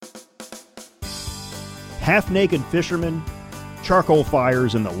half-naked fishermen, charcoal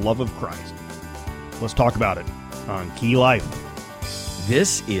fires, and the love of Christ. Let's talk about it on Key Life.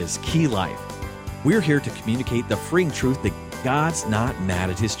 This is Key Life. We're here to communicate the freeing truth that God's not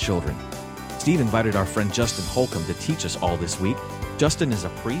mad at His children. Steve invited our friend Justin Holcomb to teach us all this week. Justin is a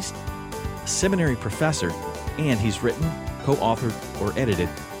priest, a seminary professor, and he's written, co-authored, or edited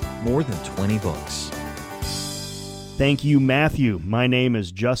more than 20 books. Thank you, Matthew. My name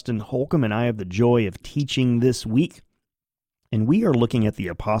is Justin Holcomb, and I have the joy of teaching this week. And we are looking at the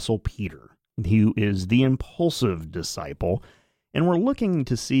Apostle Peter, who is the impulsive disciple, and we're looking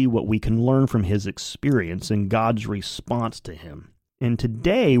to see what we can learn from his experience and God's response to him. And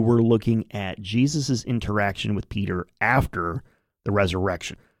today we're looking at Jesus' interaction with Peter after the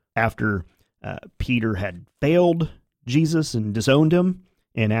resurrection, after Peter had failed Jesus and disowned him,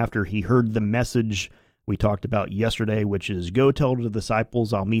 and after he heard the message we talked about yesterday, which is go tell the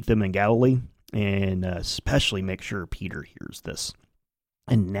disciples I'll meet them in Galilee, and especially make sure Peter hears this.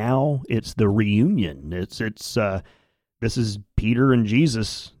 And now it's the reunion. This is Peter and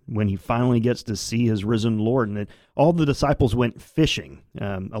Jesus when he finally gets to see his risen Lord. And all the disciples went fishing.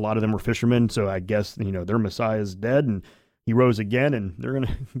 A lot of them were fishermen, so I guess their Messiah is dead and he rose again, and they're going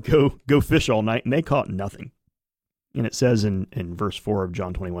to go fish all night, and they caught nothing. And it says in verse 4 of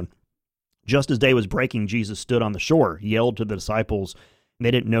John 21, just as day was breaking, Jesus stood on the shore, yelled to the disciples, and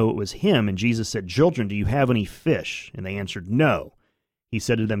they didn't know it was him. And Jesus said, children, do you have any fish? And they answered, no. He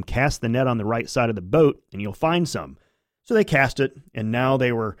said to them, cast the net on the right side of the boat, and you'll find some. So they cast it, and now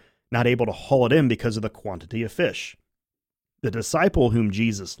they were not able to haul it in because of the quantity of fish. The disciple whom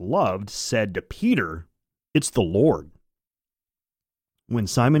Jesus loved said to Peter, it's the Lord. When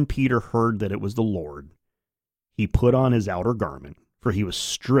Simon Peter heard that it was the Lord, he put on his outer garment, for he was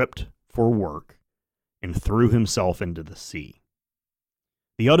stripped for work, and threw himself into the sea.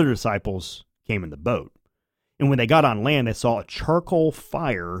 The other disciples came in the boat, and when they got on land, they saw a charcoal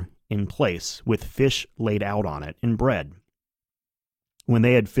fire in place with fish laid out on it and bread. When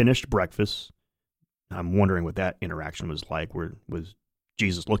they had finished breakfast, I'm wondering what that interaction was like. Was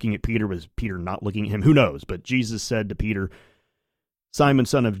Jesus looking at Peter? Was Peter not looking at him? Who knows? But Jesus said to Peter, Simon,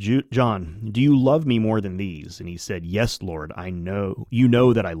 son of John, do you love me more than these? And he said, yes, Lord, I know. You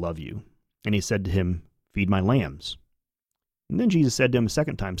know that I love you. And he said to him, feed my lambs. And then Jesus said to him a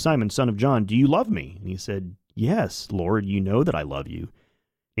second time, Simon, son of John, do you love me? And he said, yes, Lord, you know that I love you.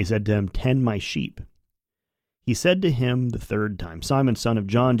 He said to him, tend my sheep. He said to him the third time, Simon, son of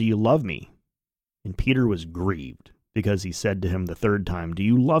John, do you love me? And Peter was grieved because he said to him the third time, do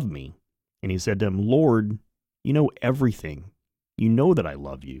you love me? And he said to him, Lord, you know everything. You know that I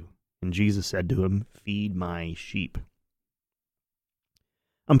love you. And Jesus said to him, feed my sheep.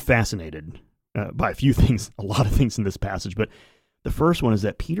 I'm fascinated by a lot of things in this passage, but the first one is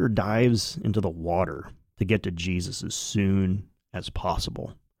that Peter dives into the water to get to Jesus as soon as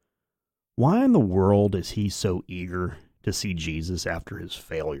possible. Why in the world is he so eager to see Jesus after his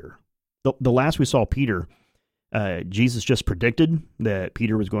failure? The last we saw Peter, Jesus just predicted that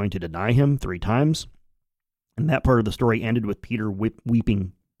Peter was going to deny him 3 times. And that part of the story ended with Peter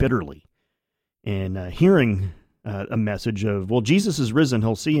weeping bitterly and hearing a message of, well, Jesus is risen.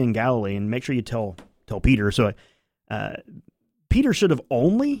 He'll see you in Galilee, and make sure you tell Peter. So Peter should have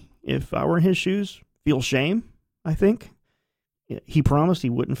only, if I were in his shoes, feel shame, I think. He promised he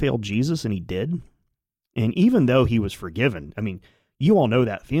wouldn't fail Jesus, and he did. And even though he was forgiven, I mean, you all know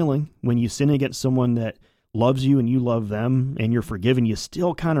that feeling when you sin against someone that loves you and you love them and you're forgiven, you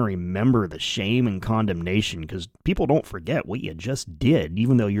still kind of remember the shame and condemnation because people don't forget what you just did,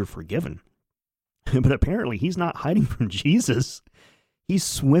 even though you're forgiven. But apparently he's not hiding from Jesus. He's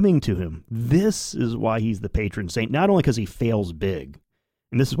swimming to him. This is why he's the patron saint, not only because he fails big,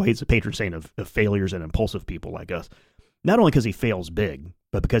 and this is why he's the patron saint of failures and impulsive people like us, not only because he fails big,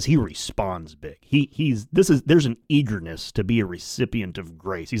 but because he responds big. There's an eagerness to be a recipient of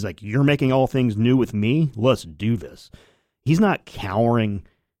grace. He's like, you're making all things new with me? Let's do this. He's not cowering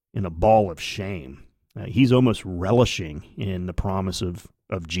in a ball of shame. He's almost relishing in the promise of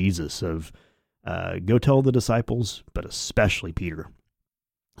Jesus, of go tell the disciples, but especially Peter.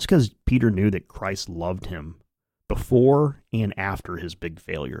 It's because Peter knew that Christ loved him before and after his big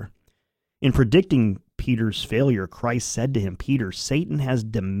failure. In predicting Peter's failure, Christ said to him, Peter, Satan has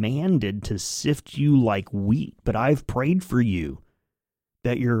demanded to sift you like wheat, but I've prayed for you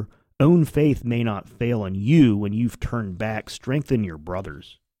that your own faith may not fail, and you, when you've turned back, strengthen your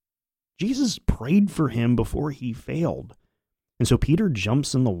brothers. Jesus prayed for him before he failed. And so Peter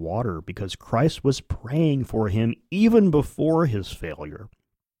jumps in the water because Christ was praying for him even before his failure.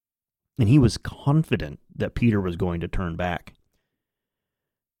 And he was confident that Peter was going to turn back.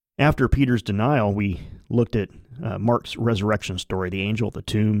 After Peter's denial, we looked at Mark's resurrection story. The angel at the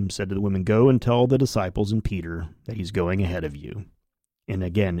tomb said to the women, "Go and tell the disciples and Peter that he's going ahead of you." And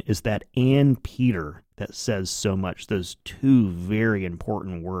again, it's that "and Peter" that says so much, those two very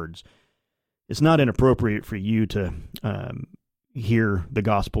important words. It's not inappropriate for you to hear the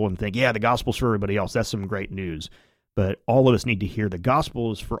gospel and think, yeah, the gospel's for everybody else. That's some great news. But all of us need to hear the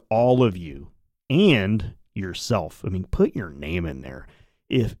gospel is for all of you and yourself. I mean, put your name in there.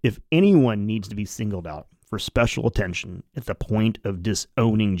 If anyone needs to be singled out for special attention at the point of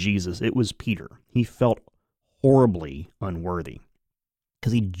disowning Jesus, it was Peter. He felt horribly unworthy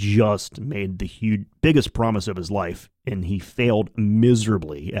because he just made the biggest promise of his life, and he failed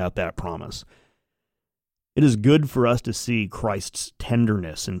miserably at that promise. It is good for us to see Christ's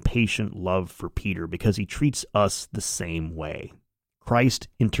tenderness and patient love for Peter because he treats us the same way. Christ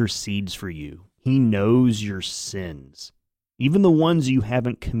intercedes for you. He knows your sins, even the ones you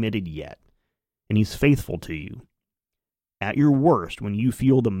haven't committed yet, and he's faithful to you. At your worst, when you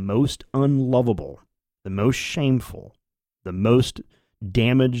feel the most unlovable, the most shameful, the most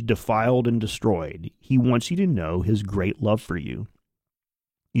damaged, defiled, and destroyed, he wants you to know his great love for you.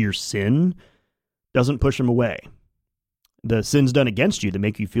 Your sin doesn't push him away. The sins done against you that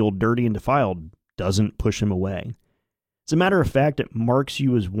make you feel dirty and defiled doesn't push him away. As a matter of fact, it marks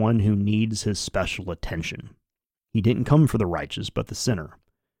you as one who needs his special attention. He didn't come for the righteous, but the sinner.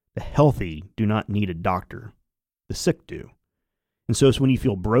 The healthy do not need a doctor. The sick do. And so it's when you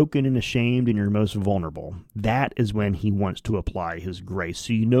feel broken and ashamed and you're most vulnerable, that is when he wants to apply his grace,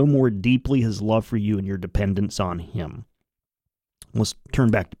 so you know more deeply his love for you and your dependence on him. Let's turn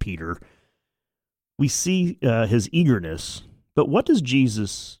back to Peter. We see his eagerness, but what does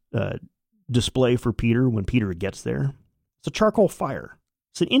Jesus display for Peter when Peter gets there? It's a charcoal fire.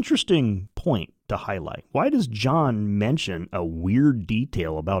 It's an interesting point to highlight. Why does John mention a weird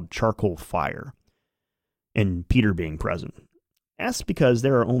detail about charcoal fire and Peter being present? That's because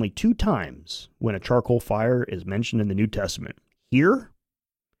there are only 2 times when a charcoal fire is mentioned in the New Testament. Here,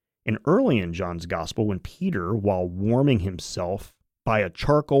 and early in John's Gospel, when Peter, while warming himself by a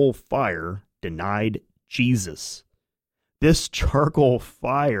charcoal fire, denied Jesus. This charcoal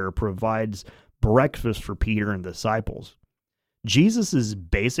fire provides breakfast for Peter and the disciples. Jesus is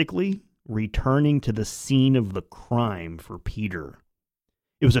basically returning to the scene of the crime for Peter.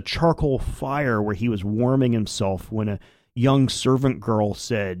 It was a charcoal fire where he was warming himself when a young servant girl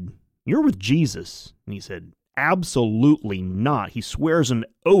said, "You're with Jesus." And he said, "Absolutely not." He swears an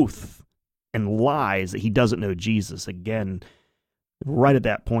oath and lies that he doesn't know Jesus. Again, right at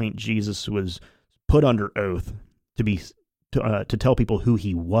that point, Jesus was put under oath to tell people who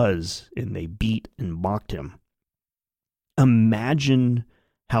he was, and they beat and mocked him. Imagine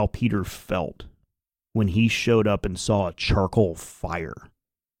how Peter felt when he showed up and saw a charcoal fire.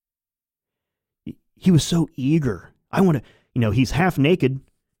 He was so eager. He's half naked.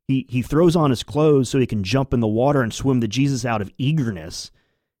 He throws on his clothes so he can jump in the water and swim to Jesus out of eagerness.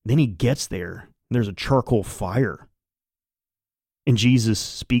 Then he gets there, and there's a charcoal fire. And Jesus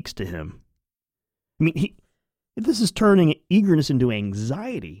speaks to him. I mean, this is turning eagerness into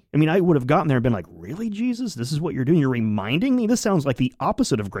anxiety. I mean, I would have gotten there and been like, "Really, Jesus? This is what you're doing? You're reminding me? This sounds like the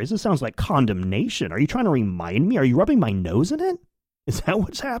opposite of grace. This sounds like condemnation. Are you trying to remind me? Are you rubbing my nose in it? Is that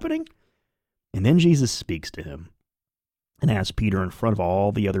what's happening?" And then Jesus speaks to him and asks Peter in front of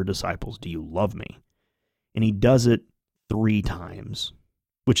all the other disciples, "Do you love me?" And he does it 3 times,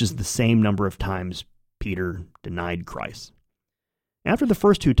 which is the same number of times Peter denied Christ. After the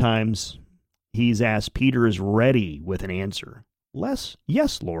first 2 times, he's asked, Peter is ready with an answer.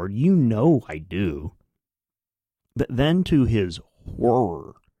 "Yes, Lord, you know I do." But then to his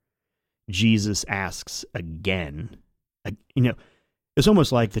horror, Jesus asks again. It's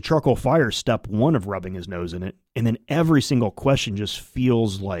almost like the charcoal fire, step 1 of rubbing his nose in it, and then every single question just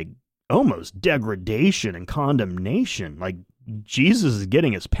feels like almost degradation and condemnation. Like Jesus is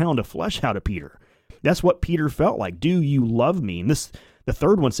getting his pound of flesh out of Peter. That's what Peter felt like. "Do you love me?" And the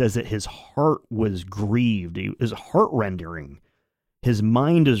third one says that his heart was grieved. His heart-rendering. His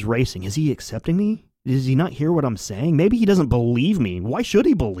mind is racing. Is he accepting me? Does he not hear what I'm saying? Maybe he doesn't believe me. Why should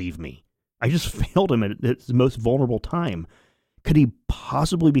he believe me? I just failed him at his most vulnerable time. Could he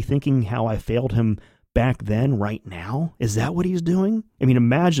possibly be thinking how I failed him back then, right now? Is that what he's doing? I mean,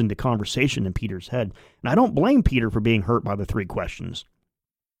 imagine the conversation in Peter's head. And I don't blame Peter for being hurt by the 3 questions.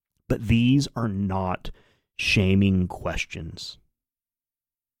 But these are not shaming questions.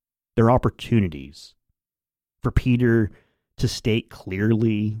 They're opportunities for Peter to state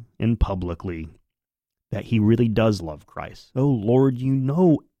clearly and publicly that he really does love Christ. "Oh, Lord, you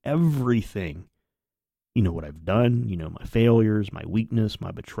know everything. You know what I've done. You know my failures, my weakness, my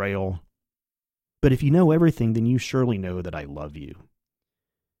betrayal. But if you know everything, then you surely know that I love you.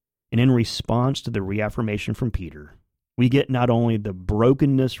 And in response to the reaffirmation from Peter, we get not only the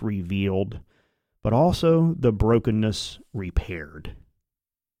brokenness revealed, but also the brokenness repaired.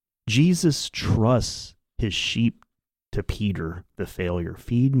 Jesus trusts his sheep to Peter, the failure.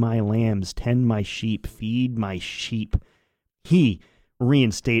 Feed my lambs, tend my sheep, feed my sheep. He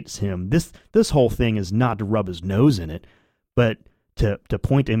reinstates him. This whole thing is not to rub his nose in it, but to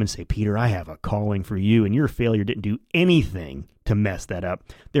point to him and say, Peter, I have a calling for you, and your failure didn't do anything to mess that up.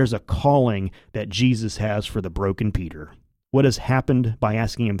 There's a calling that Jesus has for the broken Peter. What has happened by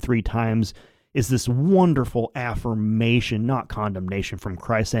asking him 3 times is this wonderful affirmation, not condemnation, from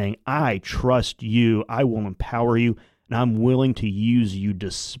Christ saying, I trust you, I will empower you, and I'm willing to use you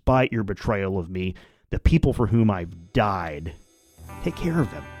despite your betrayal of me, the people for whom I've died. Take care of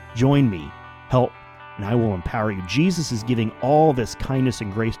them. Join me. Help, and I will empower you. Jesus is giving all this kindness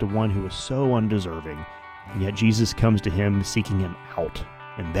and grace to one who is so undeserving, and yet Jesus comes to him seeking him out,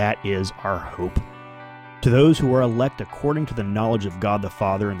 and that is our hope. To those who are elect according to the knowledge of God the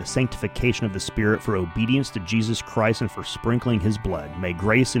Father and the sanctification of the Spirit for obedience to Jesus Christ and for sprinkling his blood, may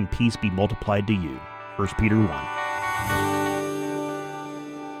grace and peace be multiplied to you. 1 Peter 1.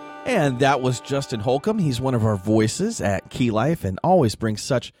 And that was Justin Holcomb. He's one of our voices at Key Life and always brings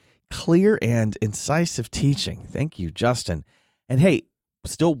such clear and incisive teaching. Thank you, Justin. And hey,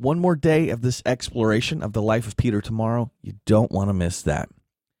 still one more day of this exploration of the life of Peter tomorrow. You don't want to miss that.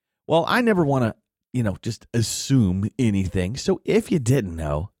 Well, I never want to just assume anything. So if you didn't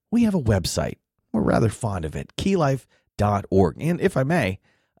know, we have a website. We're rather fond of it, keylife.org. And if I may,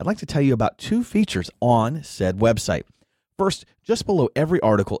 I'd like to tell you about 2 features on said website. First, just below every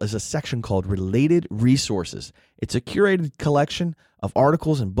article is a section called Related Resources. It's a curated collection of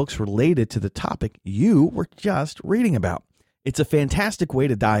articles and books related to the topic you were just reading about. It's a fantastic way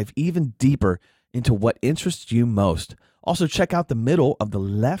to dive even deeper into what interests you most. Also, check out the middle of the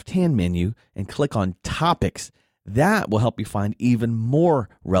left-hand menu and click on Topics. That will help you find even more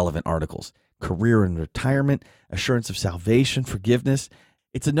relevant articles. Career and retirement, assurance of salvation, forgiveness.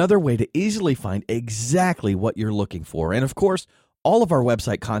 It's another way to easily find exactly what you're looking for. And of course, all of our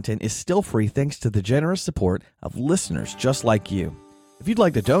website content is still free thanks to the generous support of listeners just like you. If you'd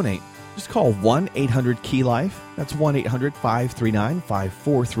like to donate, just call 1-800-KEY-LIFE. That's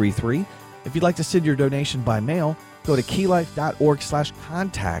 1-800-539-5433. If you'd like to send your donation by mail, go to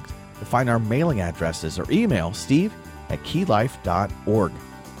keylife.org/contact to find our mailing addresses or email steve@keylife.org.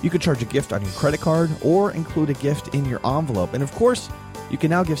 You can charge a gift on your credit card or include a gift in your envelope. And of course, you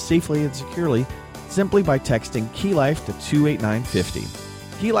can now give safely and securely simply by texting Key Life to 28950.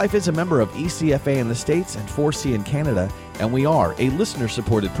 Key Life is a member of ECFA in the States and 4C in Canada, and we are a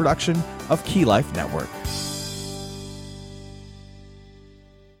listener-supported production of Key Life Network.